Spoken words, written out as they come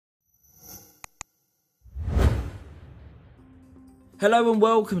Hello and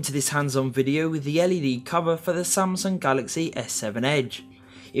welcome to this hands-on video with the LED cover for the Samsung Galaxy S7 Edge.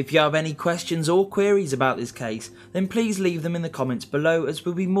 If you have any questions or queries about this case, then please leave them in the comments below as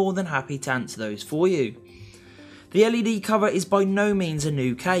we'll be more than happy to answer those for you. The LED cover is by no means a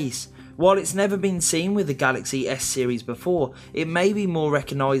new case. While it's never been seen with the Galaxy S series before, it may be more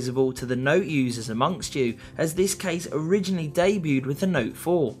recognisable to the Note users amongst you, as this case originally debuted with the Note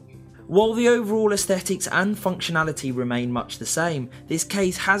 4. While the overall aesthetics and functionality remain much the same, this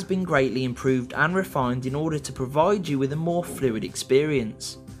case has been greatly improved and refined in order to provide you with a more fluid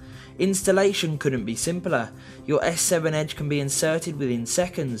experience. Installation couldn't be simpler. Your S7 Edge can be inserted within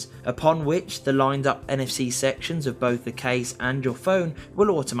seconds, upon which the lined up NFC sections of both the case and your phone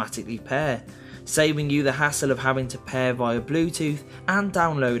will automatically pair, saving you the hassle of having to pair via Bluetooth and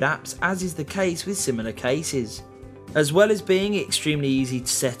download apps, as is the case with similar cases. As well as being extremely easy to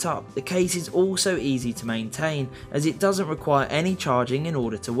set up, the case is also easy to maintain, as it doesn't require any charging in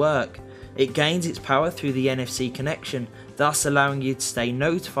order to work. It gains its power through the NFC connection, thus allowing you to stay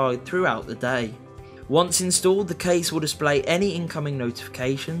notified throughout the day. Once installed, the case will display any incoming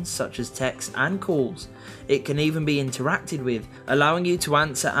notifications such as texts and calls. It can even be interacted with, allowing you to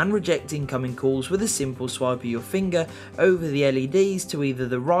answer and reject incoming calls with a simple swipe of your finger over the LEDs to either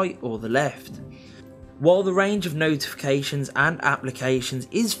the right or the left. While the range of notifications and applications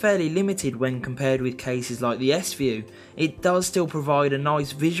is fairly limited when compared with cases like the S View, it does still provide a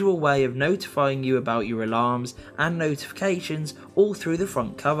nice visual way of notifying you about your alarms and notifications all through the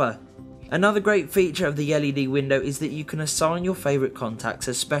front cover. Another great feature of the LED window is that you can assign your favourite contacts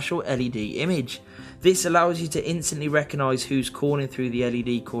a special LED image. This allows you to instantly recognise who's calling through the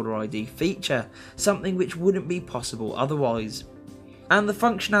LED caller ID feature, something which wouldn't be possible otherwise. And the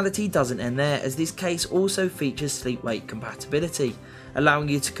functionality doesn't end there, as this case also features sleep-wake compatibility, allowing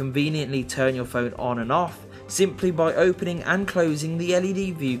you to conveniently turn your phone on and off simply by opening and closing the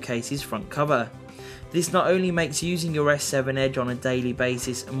LED view case's front cover. This not only makes using your S7 Edge on a daily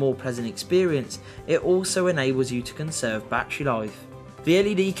basis a more pleasant experience, it also enables you to conserve battery life. The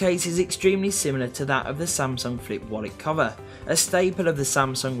LED case is extremely similar to that of the Samsung Flip Wallet cover, a staple of the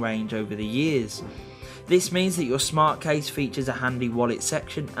Samsung range over the years. This means that your smart case features a handy wallet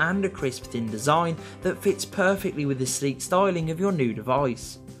section and a crisp thin design that fits perfectly with the sleek styling of your new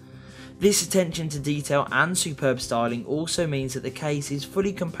device. This attention to detail and superb styling also means that the case is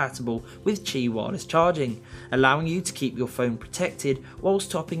fully compatible with Qi wireless charging, allowing you to keep your phone protected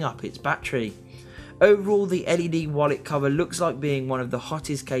whilst topping up its battery. Overall, the LED wallet cover looks like being one of the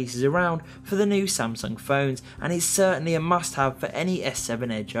hottest cases around for the new Samsung phones, and is certainly a must-have for any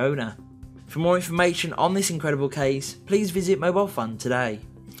S7 Edge owner. For more information on this incredible case, please visit Mobile Fun today.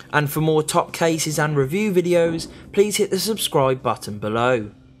 And for more top cases and review videos, please hit the subscribe button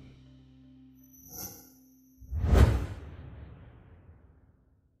below.